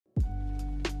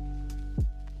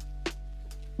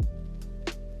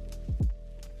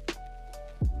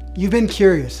You've been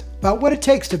curious about what it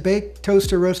takes to bake,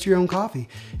 toast, or roast your own coffee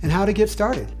and how to get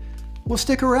started. Well,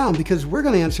 stick around because we're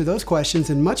going to answer those questions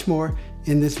and much more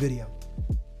in this video.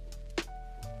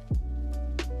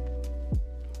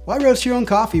 Why roast your own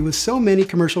coffee with so many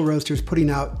commercial roasters putting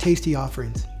out tasty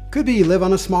offerings? Could be you live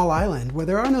on a small island where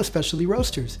there are no specialty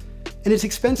roasters, and it's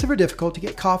expensive or difficult to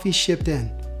get coffee shipped in.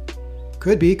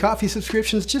 Could be coffee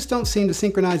subscriptions just don't seem to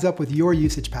synchronize up with your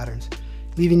usage patterns,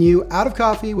 leaving you out of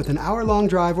coffee with an hour-long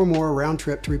drive or more round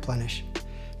trip to replenish.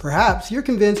 Perhaps you're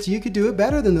convinced you could do it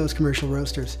better than those commercial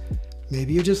roasters.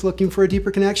 Maybe you're just looking for a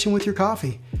deeper connection with your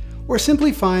coffee, or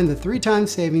simply find the 3x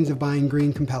savings of buying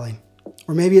green compelling.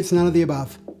 Or maybe it's none of the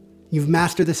above. You've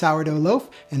mastered the sourdough loaf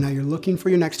and now you're looking for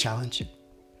your next challenge.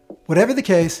 Whatever the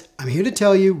case, I'm here to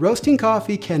tell you roasting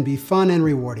coffee can be fun and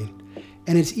rewarding,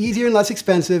 and it's easier and less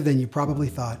expensive than you probably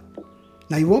thought.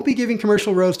 Now, you won't be giving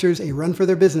commercial roasters a run for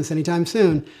their business anytime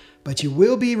soon, but you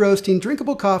will be roasting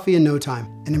drinkable coffee in no time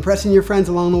and impressing your friends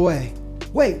along the way.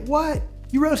 Wait, what?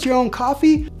 You roast your own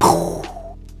coffee?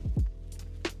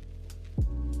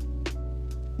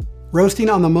 Roasting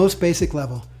on the most basic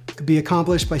level could be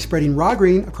accomplished by spreading raw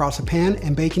green across a pan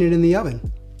and baking it in the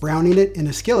oven, browning it in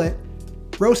a skillet,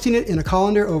 roasting it in a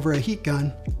colander over a heat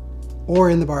gun, or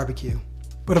in the barbecue.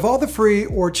 But of all the free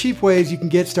or cheap ways you can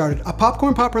get started, a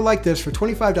popcorn popper like this for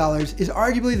 $25 is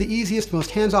arguably the easiest,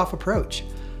 most hands-off approach.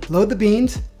 Load the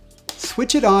beans,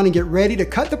 switch it on, and get ready to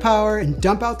cut the power and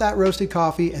dump out that roasted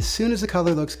coffee as soon as the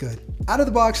color looks good. Out of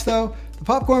the box though, the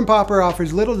popcorn popper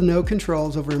offers little to no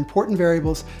controls over important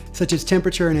variables such as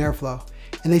temperature and airflow,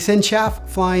 and they send chaff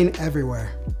flying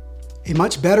everywhere. A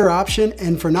much better option,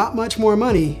 and for not much more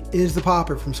money, is the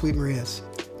popper from Sweet Maria's.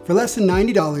 For less than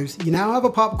 $90, you now have a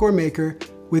popcorn maker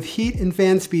with heat and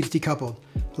fan speeds decoupled,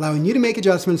 allowing you to make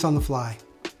adjustments on the fly,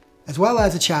 as well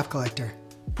as a chaff collector,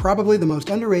 probably the most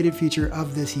underrated feature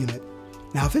of this unit.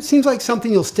 Now, if it seems like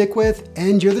something you'll stick with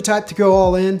and you're the type to go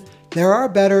all in, there are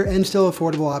better and still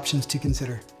affordable options to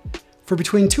consider. For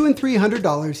between $200 and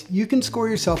 $300, you can score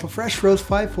yourself a Fresh Roast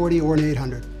 540 or an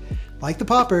 800. Like the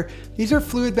popper, these are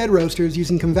fluid bed roasters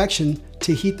using convection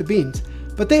to heat the beans,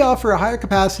 but they offer a higher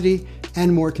capacity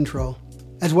and more control,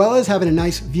 as well as having a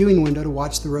nice viewing window to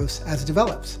watch the roast as it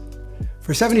develops.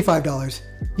 For $75,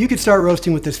 you could start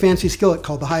roasting with this fancy skillet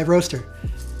called the Hive Roaster.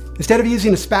 Instead of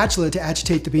using a spatula to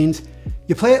agitate the beans,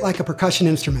 you play it like a percussion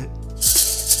instrument.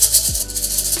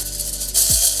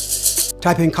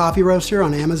 Type in coffee roaster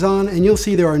on Amazon and you'll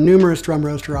see there are numerous drum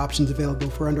roaster options available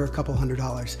for under a couple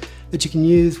 $100 that you can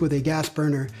use with a gas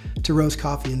burner to roast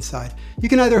coffee inside. You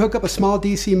can either hook up a small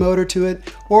DC motor to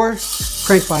it or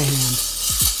crank by hand.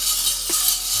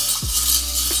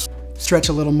 Stretch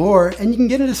a little more and you can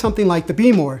get into something like the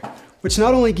Be More, which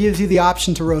not only gives you the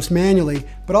option to roast manually,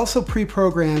 but also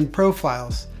pre-programmed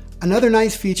profiles. Another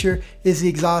nice feature is the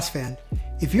exhaust fan.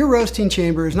 If your roasting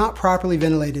chamber is not properly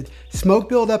ventilated, smoke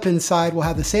buildup inside will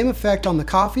have the same effect on the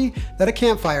coffee that a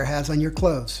campfire has on your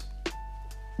clothes.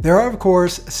 There are, of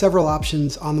course, several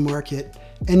options on the market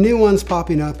and new ones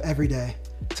popping up every day.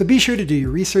 So be sure to do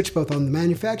your research both on the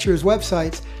manufacturer's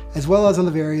websites as well as on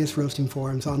the various roasting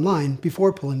forums online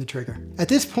before pulling the trigger. At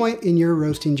this point in your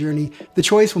roasting journey, the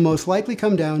choice will most likely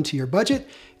come down to your budget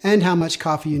and how much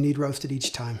coffee you need roasted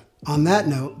each time. On that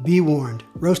note, be warned,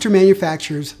 roaster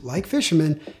manufacturers, like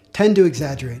fishermen, tend to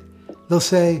exaggerate. They'll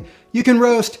say, you can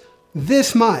roast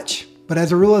this much, but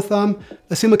as a rule of thumb,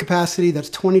 assume a capacity that's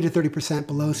 20 to 30%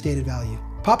 below stated value.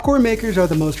 Popcorn makers are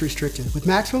the most restricted, with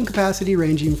maximum capacity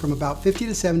ranging from about 50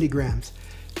 to 70 grams.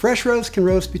 Fresh Roast can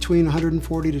roast between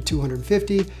 140 to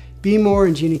 250, Be More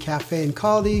and Genie Cafe and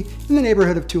Caldi in the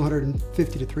neighborhood of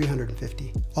 250 to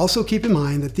 350. Also keep in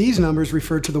mind that these numbers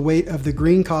refer to the weight of the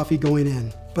green coffee going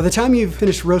in. By the time you've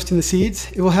finished roasting the seeds,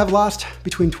 it will have lost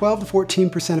between 12 to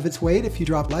 14% of its weight if you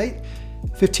drop light,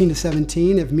 15 to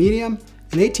 17 if medium,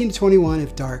 and 18 to 21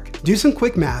 if dark. Do some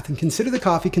quick math and consider the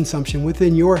coffee consumption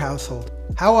within your household.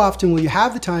 How often will you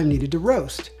have the time needed to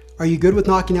roast? Are you good with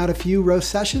knocking out a few roast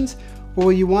sessions, or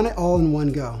will you want it all in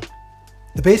one go?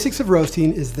 The basics of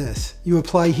roasting is this. You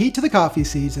apply heat to the coffee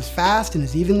seeds as fast and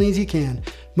as evenly as you can,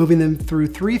 moving them through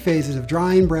 3 phases of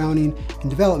drying, browning, and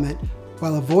development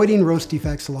while avoiding roast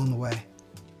defects along the way.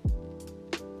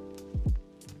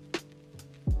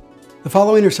 The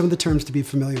following are some of the terms to be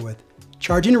familiar with.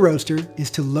 Charging a roaster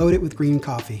is to load it with green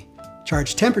coffee.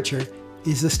 Charge temperature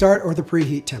is the start or the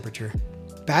preheat temperature.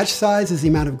 Batch size is the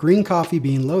amount of green coffee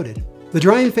being loaded. The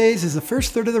drying phase is the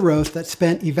first third of the roast that's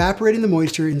spent evaporating the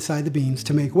moisture inside the beans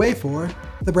to make way for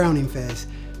the browning phase,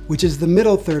 which is the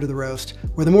middle third of the roast,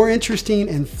 where the more interesting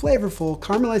and flavorful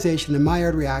caramelization and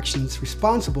Maillard reactions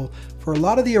responsible for a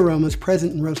lot of the aromas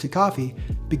present in roasted coffee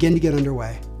begin to get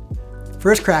underway.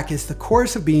 First crack is the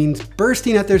chorus of beans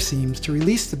bursting at their seams to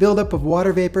release the buildup of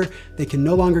water vapor they can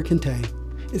no longer contain.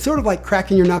 It's sort of like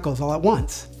cracking your knuckles all at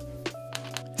once.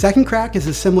 Second crack is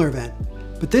a similar event,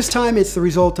 but this time it's the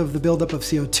result of the buildup of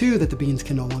CO2 that the beans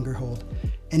can no longer hold.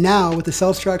 And now, with the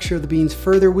cell structure of the beans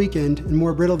further weakened and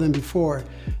more brittle than before,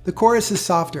 the chorus is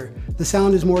softer. The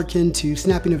sound is more akin to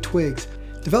snapping of twigs.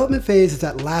 Development phase is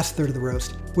that last third of the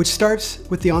roast, which starts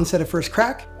with the onset of first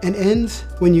crack and ends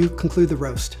when you conclude the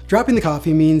roast. Dropping the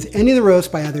coffee means ending the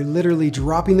roast by either literally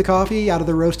dropping the coffee out of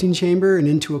the roasting chamber and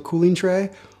into a cooling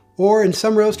tray, or in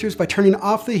some roasters by turning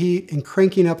off the heat and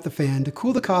cranking up the fan to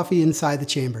cool the coffee inside the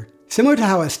chamber. Similar to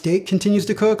how a steak continues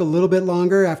to cook a little bit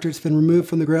longer after it's been removed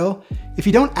from the grill, if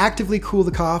you don't actively cool the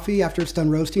coffee after it's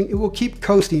done roasting, it will keep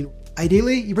coasting.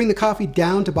 Ideally, you bring the coffee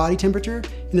down to body temperature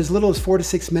in as little as 4 to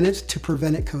 6 minutes to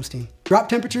prevent it coasting. Drop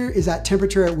temperature is that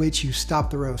temperature at which you stop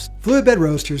the roast. Fluid bed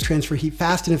roasters transfer heat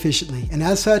fast and efficiently, and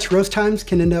as such, roast times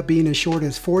can end up being as short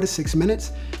as 4 to 6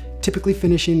 minutes, typically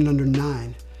finishing in under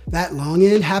 9. That long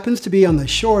end happens to be on the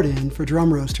short end for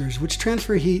drum roasters, which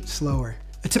transfer heat slower.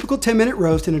 A typical 10-minute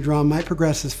roast in a drum might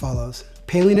progress as follows: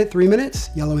 paling at 3 minutes,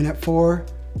 yellowing at 4,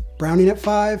 browning at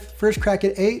 5, first crack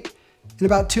at 8, and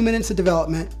about 2 minutes of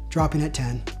development, dropping at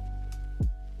 10.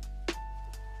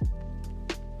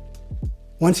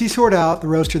 Once you sort out the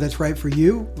roaster that's right for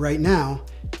you right now,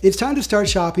 it's time to start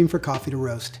shopping for coffee to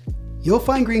roast. You'll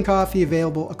find green coffee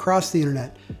available across the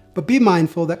internet, but be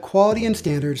mindful that quality and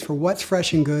standards for what's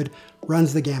fresh and good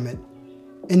runs the gamut.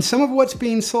 And some of what's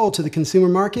being sold to the consumer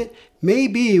market may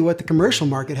be what the commercial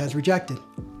market has rejected.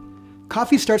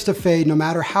 Coffee starts to fade no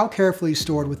matter how carefully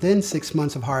stored within 6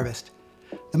 months of harvest.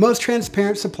 The most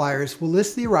transparent suppliers will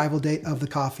list the arrival date of the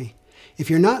coffee. If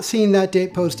you're not seeing that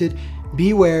date posted,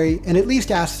 be wary and at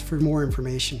least ask for more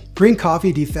information. Green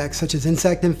coffee defects such as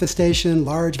insect infestation,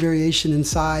 large variation in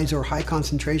size, or high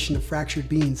concentration of fractured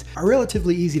beans are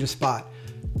relatively easy to spot.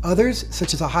 Others,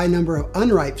 such as a high number of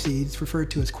unripe seeds,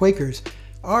 referred to as Quakers,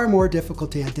 are more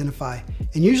difficult to identify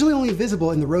and usually only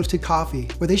visible in the roasted coffee,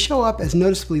 where they show up as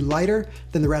noticeably lighter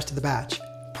than the rest of the batch.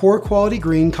 Poor quality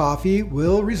green coffee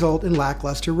will result in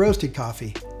lackluster roasted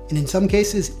coffee, and in some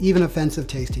cases even offensive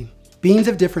tasting. Beans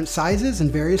of different sizes and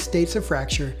various states of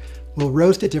fracture will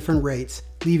roast at different rates,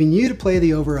 leaving you to play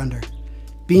the over-under.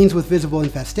 Beans with visible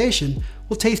infestation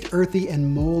will taste earthy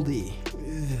and moldy.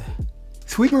 Ugh.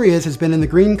 Sweet Maria's has been in the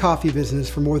green coffee business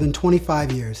for more than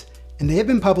 25 years, and they have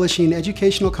been publishing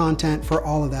educational content for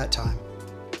all of that time.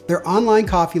 Their online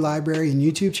coffee library and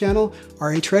YouTube channel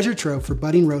are a treasure trove for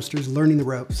budding roasters learning the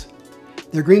ropes.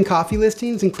 Their green coffee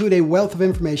listings include a wealth of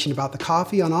information about the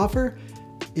coffee on offer,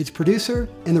 its producer,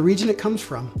 and the region it comes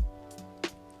from.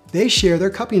 They share their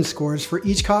cupping scores for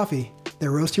each coffee,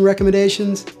 their roasting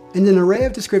recommendations, and an array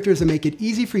of descriptors that make it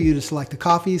easy for you to select the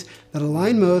coffees that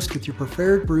align most with your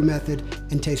preferred brew method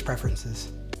and taste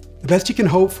preferences. The best you can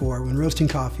hope for when roasting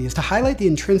coffee is to highlight the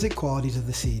intrinsic qualities of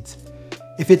the seeds.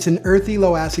 If it's an earthy,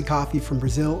 low-acid coffee from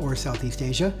Brazil or Southeast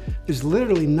Asia, there's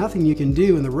literally nothing you can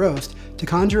do in the roast to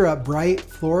conjure up bright,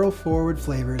 floral-forward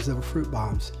flavors of fruit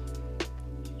bombs.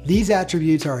 These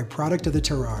attributes are a product of the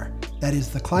terroir, that is,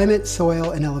 the climate,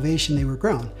 soil, and elevation they were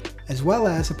grown, as well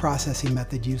as the processing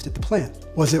method used at the plant.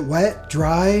 Was it wet,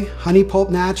 dry, honey pulp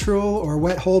natural, or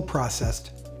wet hold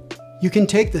processed? You can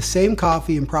take the same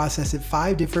coffee and process it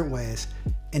 5 different ways,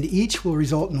 and each will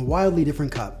result in a wildly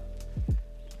different cup.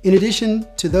 In addition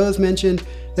to those mentioned,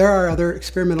 there are other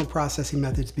experimental processing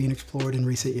methods being explored in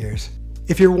recent years.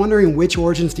 If you're wondering which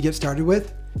origins to get started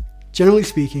with, generally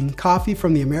speaking, coffee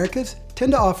from the Americas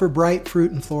tend to offer bright fruit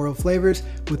and floral flavors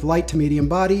with light to medium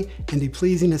body and a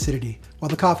pleasing acidity, while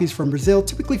the coffees from Brazil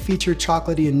typically feature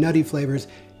chocolatey and nutty flavors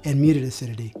and muted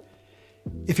acidity.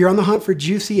 If you're on the hunt for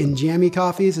juicy and jammy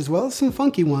coffees as well as some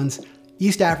funky ones,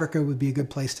 East Africa would be a good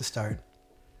place to start.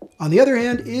 On the other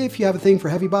hand, if you have a thing for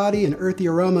heavy body and earthy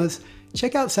aromas,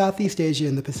 check out Southeast Asia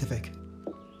and the Pacific.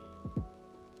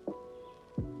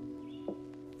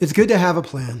 It's good to have a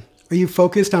plan. Are you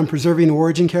focused on preserving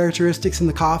origin characteristics in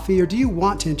the coffee, or do you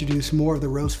want to introduce more of the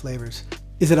roast flavors?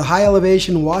 Is it a high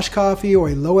elevation wash coffee or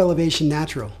a low elevation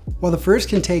natural? While the first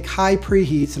can take high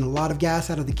preheats and a lot of gas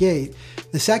out of the gate,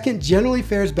 the second generally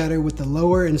fares better with the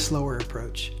lower and slower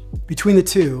approach. Between the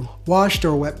two, washed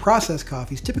or wet processed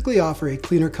coffees typically offer a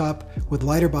cleaner cup with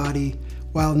lighter body,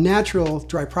 while natural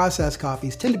dry processed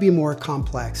coffees tend to be more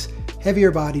complex,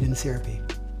 heavier bodied and syrupy.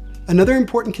 Another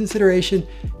important consideration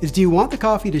is, do you want the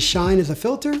coffee to shine as a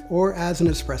filter or as an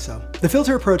espresso? The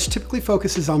filter approach typically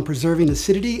focuses on preserving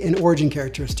acidity and origin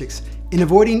characteristics and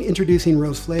avoiding introducing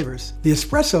roast flavors. The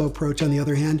espresso approach, on the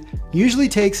other hand, usually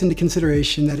takes into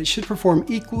consideration that it should perform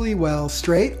equally well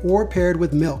straight or paired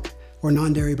with milk, or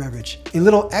non-dairy beverage. A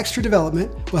little extra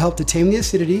development will help to tame the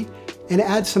acidity and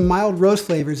add some mild roast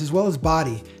flavors as well as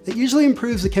body that usually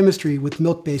improves the chemistry with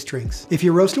milk-based drinks. If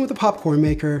you're roasting with a popcorn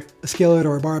maker, a skillet,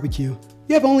 or a barbecue,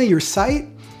 you have only your sight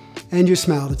and your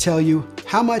smell to tell you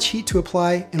how much heat to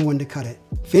apply and when to cut it.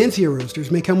 Fancier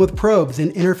roasters may come with probes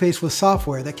and interface with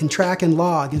software that can track and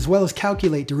log as well as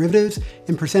calculate derivatives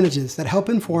and percentages that help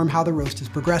inform how the roast is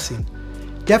progressing.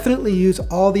 Definitely use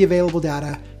all the available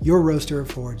data your roaster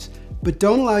affords, but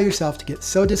don't allow yourself to get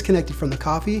so disconnected from the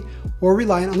coffee or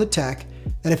reliant on the tech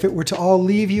that if it were to all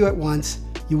leave you at once,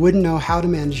 you wouldn't know how to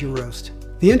manage your roast.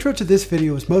 The intro to this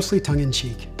video is mostly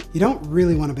tongue-in-cheek. You don't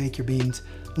really want to bake your beans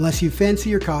unless you fancy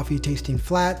your coffee tasting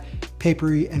flat,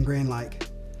 papery, and grain-like.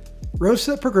 Roasts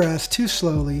that progress too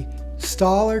slowly,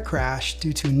 stall or crash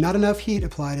due to not enough heat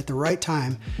applied at the right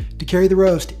time to carry the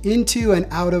roast into and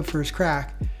out of first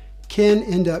crack can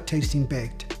end up tasting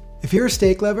baked. If you're a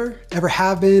steak lover, ever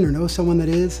have been or know someone that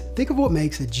is, think of what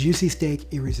makes a juicy steak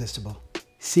irresistible.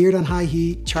 Seared on high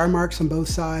heat, char marks on both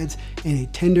sides, and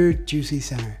a tender, juicy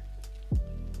center.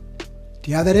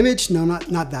 Do you have that image? No,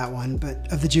 not that one,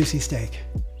 but of the juicy steak.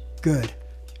 Good.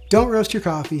 Don't roast your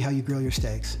coffee how you grill your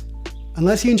steaks.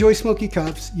 Unless you enjoy smoky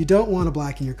cups, you don't want to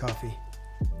blacken your coffee.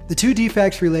 The two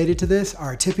defects related to this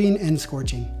are tipping and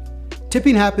scorching.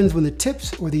 Tipping happens when the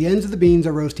tips or the ends of the beans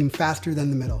are roasting faster than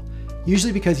the middle,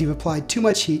 usually because you've applied too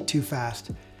much heat too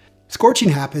fast. Scorching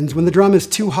happens when the drum is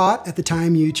too hot at the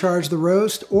time you charge the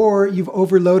roast, or you've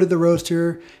overloaded the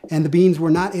roaster and the beans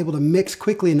were not able to mix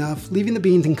quickly enough, leaving the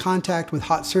beans in contact with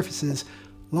hot surfaces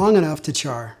long enough to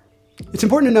char. It's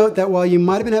important to note that while you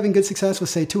might have been having good success with,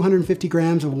 say, 250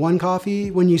 grams of one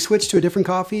coffee, when you switch to a different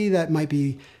coffee that might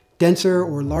be denser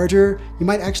or larger, you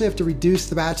might actually have to reduce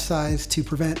the batch size to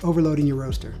prevent overloading your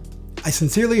roaster. I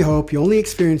sincerely hope you only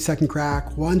experience second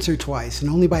crack once or twice and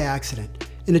only by accident,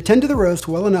 and attend to the roast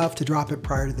well enough to drop it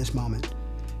prior to this moment.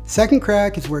 Second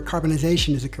crack is where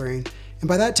carbonization is occurring, and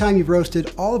by that time you've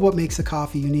roasted all of what makes the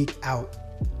coffee unique out.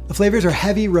 The flavors are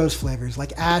heavy roast flavors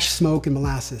like ash, smoke, and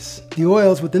molasses. The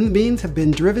oils within the beans have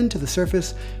been driven to the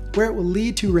surface where it will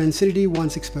lead to rancidity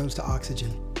once exposed to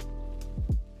oxygen.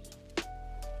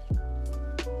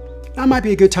 Now might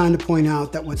be a good time to point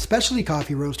out that what specialty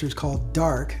coffee roasters call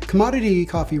dark, commodity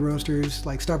coffee roasters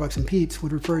like Starbucks and Peet's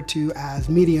would refer to as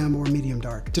medium or medium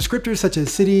dark. Descriptors such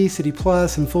as City, City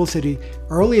Plus, and Full City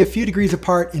are only a few degrees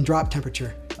apart in drop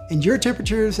temperature, and your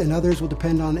temperatures and others will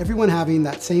depend on everyone having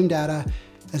that same data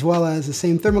as well as the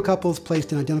same thermocouples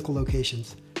placed in identical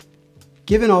locations.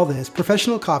 Given all this,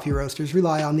 professional coffee roasters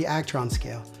rely on the Agtron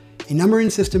scale, a numbering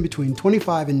system between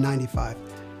 25 and 95.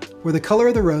 Where the color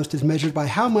of the roast is measured by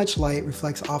how much light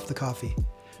reflects off the coffee.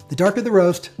 The darker the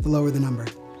roast, the lower the number.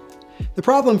 The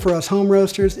problem for us home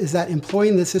roasters is that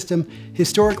employing this system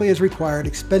historically has required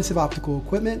expensive optical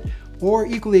equipment or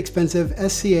equally expensive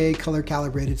SCA color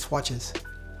calibrated swatches.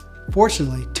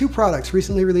 Fortunately, two products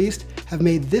recently released have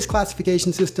made this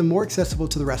classification system more accessible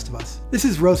to the rest of us. This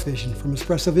is Roast Vision from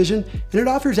Espresso Vision, and it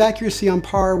offers accuracy on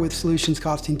par with solutions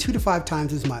costing 2 to 5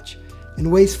 times as much, and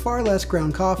wastes far less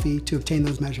ground coffee to obtain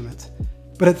those measurements.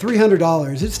 But at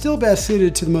 $300, it's still best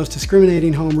suited to the most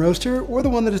discriminating home roaster or the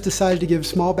one that has decided to give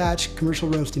small batch commercial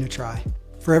roasting a try.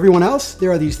 For everyone else,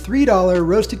 there are these $3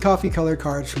 roasted coffee color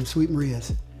cards from Sweet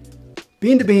Maria's.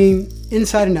 Bean to bean,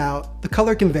 inside and out, the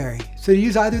color can vary. So to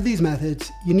use either of these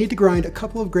methods, you need to grind a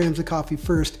couple of grams of coffee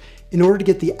first in order to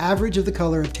get the average of the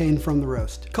color obtained from the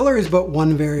roast. Color is but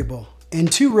one variable,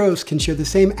 and two roasts can share the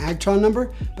same Agtron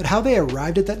number, but how they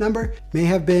arrived at that number may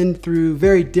have been through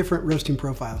very different roasting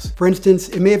profiles. For instance,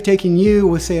 it may have taken you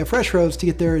with, say, a fresh roast to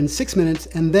get there in 6 minutes,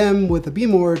 and them with a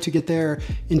Beamore to get there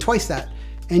in twice that.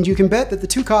 And you can bet that the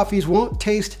two coffees won't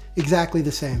taste exactly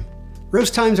the same.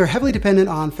 Roast times are heavily dependent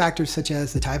on factors such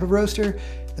as the type of roaster,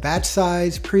 the batch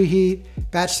size, preheat,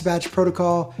 batch-to-batch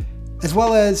protocol, as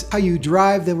well as how you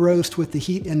drive the roast with the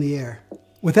heat and the air.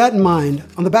 With that in mind,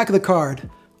 on the back of the card,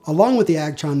 along with the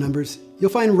Agtron numbers, you'll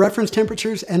find reference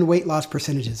temperatures and weight loss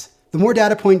percentages. The more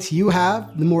data points you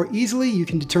have, the more easily you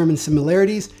can determine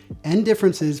similarities and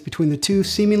differences between the two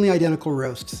seemingly identical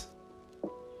roasts.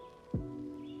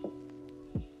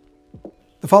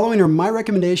 The following are my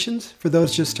recommendations for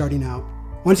those just starting out.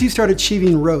 Once you start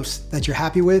achieving roasts that you're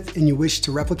happy with and you wish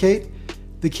to replicate,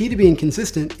 the key to being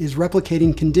consistent is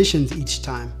replicating conditions each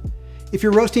time. If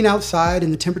you're roasting outside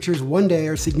and the temperatures one day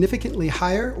are significantly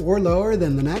higher or lower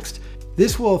than the next,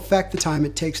 this will affect the time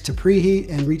it takes to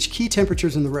preheat and reach key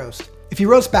temperatures in the roast. If you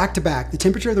roast back to back, the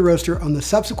temperature of the roaster on the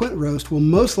subsequent roast will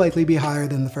most likely be higher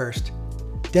than the first.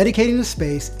 Dedicating the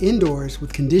space indoors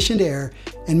with conditioned air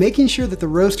and making sure that the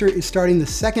roaster is starting the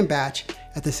second batch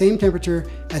at the same temperature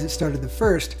as it started the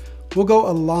first will go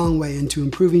a long way into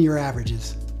improving your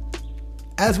averages.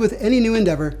 As with any new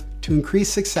endeavor, to increase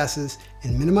successes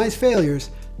and minimize failures,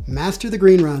 master the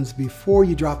green runs before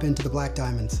you drop into the black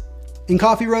diamonds. In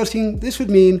coffee roasting, this would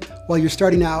mean, while you're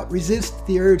starting out, resist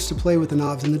the urge to play with the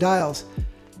knobs and the dials.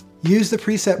 Use the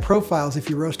preset profiles if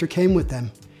your roaster came with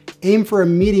them. Aim for a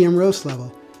medium roast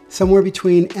level, somewhere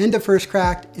between end of first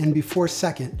crack and before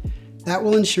second. That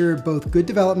will ensure both good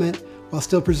development while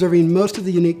still preserving most of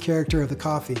the unique character of the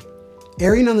coffee.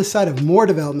 Erring on the side of more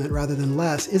development rather than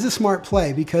less is a smart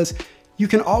play because you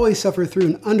can always suffer through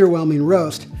an underwhelming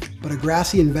roast, but a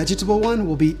grassy and vegetable one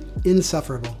will be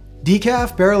insufferable.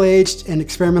 Decaf, barrel-aged, and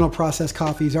experimental processed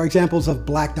coffees are examples of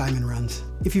black diamond runs.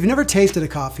 If you've never tasted a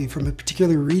coffee from a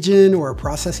particular region or a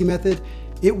processing method,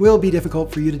 it will be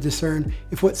difficult for you to discern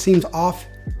if what seems off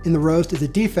in the roast is a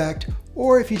defect,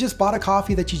 or if you just bought a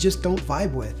coffee that you just don't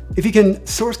vibe with. If you can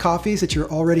source coffees that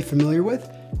you're already familiar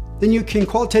with, then you can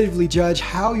qualitatively judge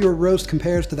how your roast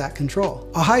compares to that control.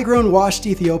 A high-grown washed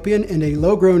Ethiopian and a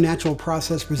low-grown natural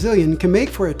processed Brazilian can make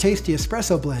for a tasty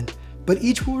espresso blend, but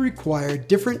each will require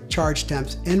different charge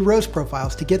temps and roast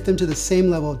profiles to get them to the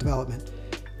same level of development.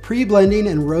 Pre-blending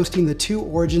and roasting the two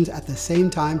origins at the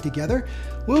same time together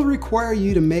will require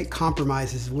you to make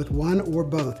compromises with one or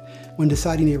both when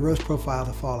deciding a roast profile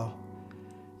to follow.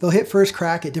 They'll hit first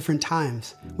crack at different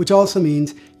times, which also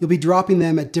means you'll be dropping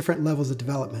them at different levels of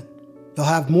development. They'll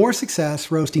have more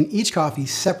success roasting each coffee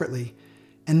separately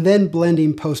and then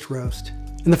blending post-roast.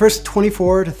 In the first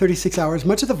 24 to 36 hours,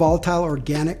 much of the volatile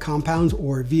organic compounds,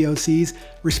 or VOCs,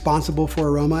 responsible for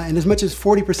aroma, and as much as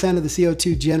 40% of the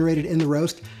CO2 generated in the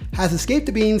roast has escaped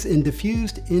the beans and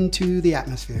diffused into the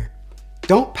atmosphere.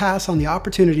 Don't pass on the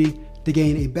opportunity to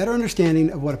gain a better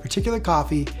understanding of what a particular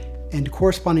coffee and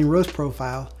corresponding roast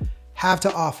profile have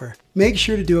to offer. Make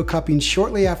sure to do a cupping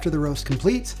shortly after the roast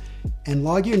completes and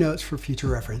log your notes for future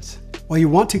reference. While you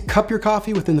want to cup your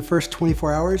coffee within the first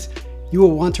 24 hours, you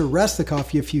will want to rest the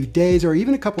coffee a few days or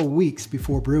even a couple weeks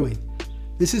before brewing.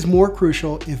 This is more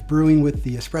crucial if brewing with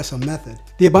the espresso method.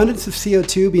 The abundance of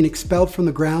CO2 being expelled from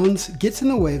the grounds gets in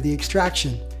the way of the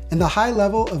extraction, and the high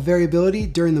level of variability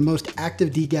during the most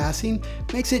active degassing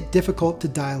makes it difficult to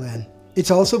dial in.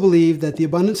 It's also believed that the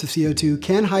abundance of CO2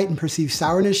 can heighten perceived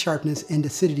sourness, sharpness, and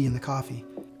acidity in the coffee.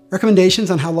 Recommendations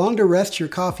on how long to rest your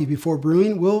coffee before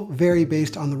brewing will vary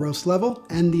based on the roast level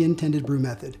and the intended brew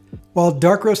method. While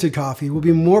dark roasted coffee will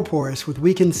be more porous with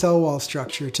weakened cell wall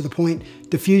structure to the point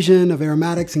diffusion of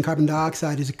aromatics and carbon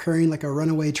dioxide is occurring like a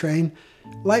runaway train,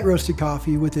 light roasted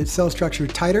coffee with its cell structure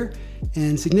tighter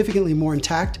and significantly more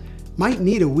intact might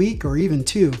need a week or even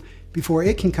two before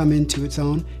it can come into its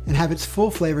own and have its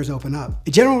full flavors open up.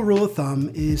 A general rule of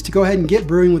thumb is to go ahead and get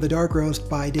brewing with a dark roast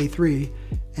by day 3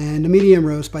 and a medium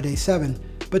roast by day 7,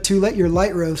 but to let your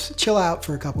light roast chill out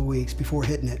for a couple weeks before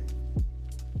hitting it.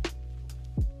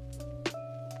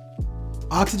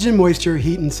 Oxygen, moisture,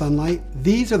 heat, and sunlight,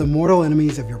 these are the mortal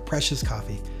enemies of your precious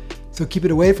coffee. So keep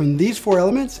it away from these 4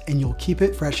 elements and you'll keep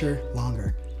it fresher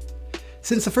longer.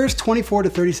 Since the first 24 to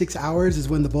 36 hours is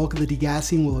when the bulk of the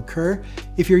degassing will occur,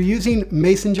 if you're using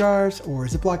mason jars or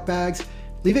Ziploc bags,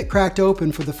 leave it cracked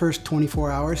open for the first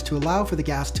 24 hours to allow for the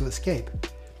gas to escape.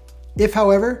 If,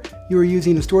 however, you are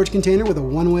using a storage container with a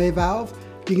one-way valve,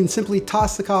 you can simply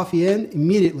toss the coffee in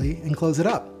immediately and close it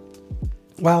up.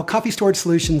 While coffee storage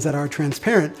solutions that are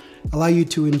transparent allow you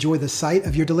to enjoy the sight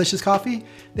of your delicious coffee,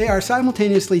 they are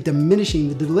simultaneously diminishing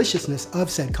the deliciousness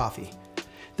of said coffee.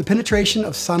 The penetration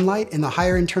of sunlight and the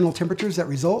higher internal temperatures that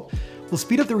result will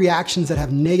speed up the reactions that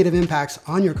have negative impacts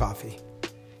on your coffee.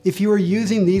 If you are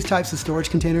using these types of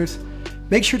storage containers,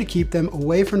 make sure to keep them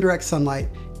away from direct sunlight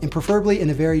and preferably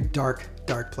in a very dark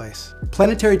place.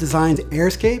 Planetary Design's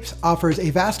Airscapes offers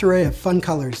a vast array of fun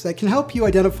colors that can help you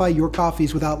identify your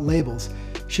coffees without labels,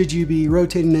 should you be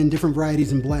rotating in different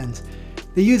varieties and blends.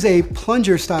 They use a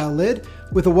plunger style lid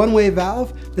with a one-way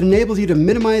valve that enables you to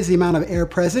minimize the amount of air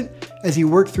present as you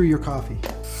work through your coffee.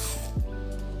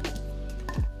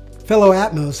 Fellow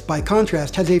Atmos, by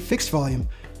contrast, has a fixed volume,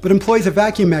 but employs a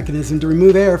vacuum mechanism to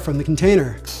remove air from the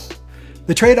container.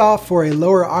 The trade-off for a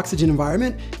lower oxygen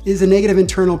environment is a negative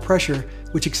internal pressure,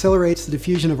 which accelerates the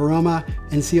diffusion of aroma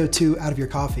and CO2 out of your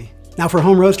coffee. Now, for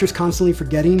home roasters constantly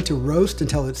forgetting to roast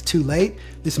until it's too late,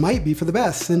 this might be for the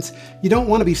best, since you don't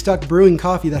want to be stuck brewing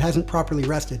coffee that hasn't properly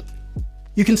rested.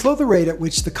 You can slow the rate at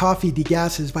which the coffee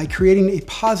degasses by creating a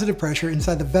positive pressure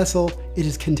inside the vessel it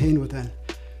is contained within.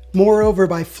 Moreover,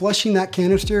 by flushing that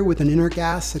canister with an inert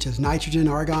gas such as nitrogen,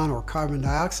 argon, or carbon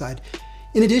dioxide,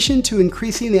 in addition to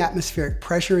increasing the atmospheric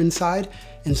pressure inside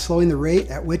and slowing the rate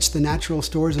at which the natural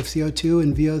stores of CO2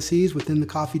 and VOCs within the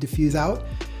coffee diffuse out,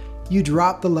 you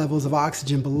drop the levels of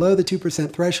oxygen below the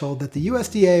 2% threshold that the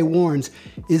USDA warns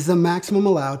is the maximum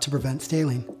allowed to prevent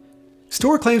staling.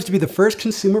 Store claims to be the first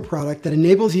consumer product that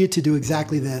enables you to do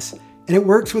exactly this, and it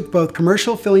works with both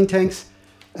commercial filling tanks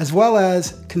as well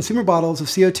as consumer bottles of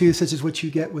CO2 such as what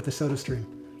you get with a SodaStream.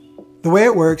 The way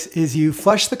it works is you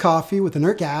flush the coffee with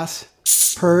inert gas,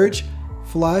 purge,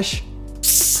 flush,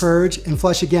 purge, and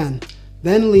flush again,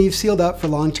 then leave sealed up for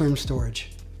long-term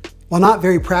storage. While not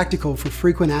very practical for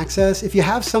frequent access, if you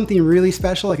have something really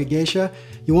special like a geisha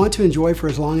you want to enjoy for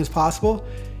as long as possible,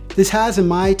 this has, in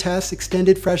my tests,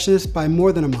 extended freshness by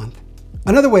more than a month.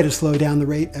 Another way to slow down the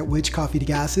rate at which coffee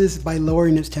degasses is by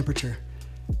lowering its temperature.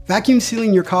 Vacuum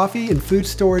sealing your coffee in food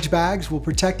storage bags will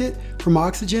protect it from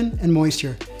oxygen and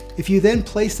moisture. If you then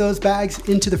place those bags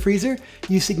into the freezer,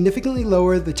 you significantly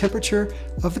lower the temperature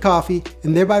of the coffee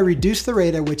and thereby reduce the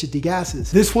rate at which it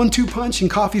degasses. This 1-2 punch in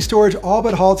coffee storage all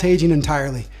but halts aging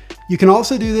entirely. You can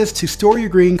also do this to store your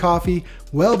green coffee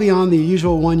well beyond the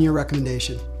usual 1-year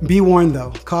recommendation. Be warned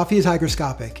though, coffee is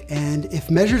hygroscopic, and if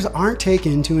measures aren't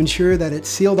taken to ensure that it's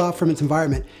sealed off from its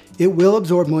environment, it will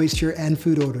absorb moisture and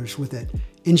food odors with it.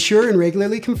 Ensure and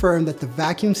regularly confirm that the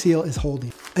vacuum seal is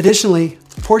holding. Additionally,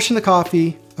 portion the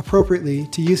coffee appropriately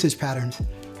to usage patterns.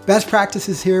 Best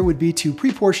practices here would be to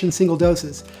pre-portion single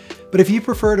doses, but if you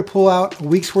prefer to pull out a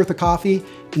week's worth of coffee,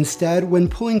 instead, when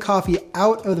pulling coffee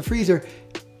out of the freezer,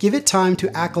 give it time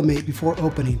to acclimate before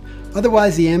opening.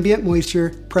 Otherwise, the ambient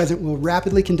moisture present will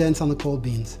rapidly condense on the cold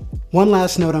beans. One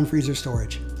last note on freezer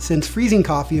storage. Since freezing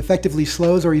coffee effectively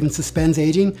slows or even suspends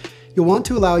aging, you'll want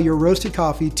to allow your roasted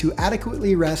coffee to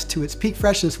adequately rest to its peak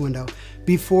freshness window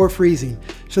before freezing,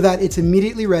 so that it's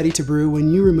immediately ready to brew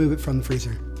when you remove it from the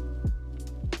freezer.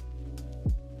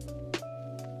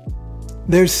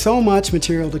 There's so much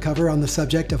material to cover on the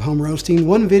subject of home roasting,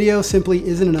 one video simply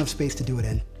isn't enough space to do it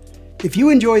in. If you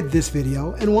enjoyed this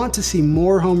video and want to see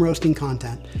more home roasting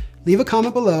content, leave a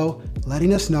comment below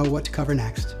letting us know what to cover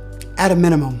next. At a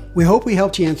minimum, we hope we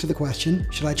helped you answer the question,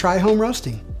 should I try home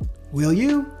roasting? Will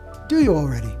you? Do you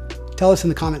already? Tell us in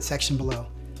the comment section below.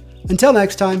 Until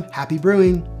next time, happy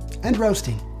brewing and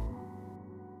roasting.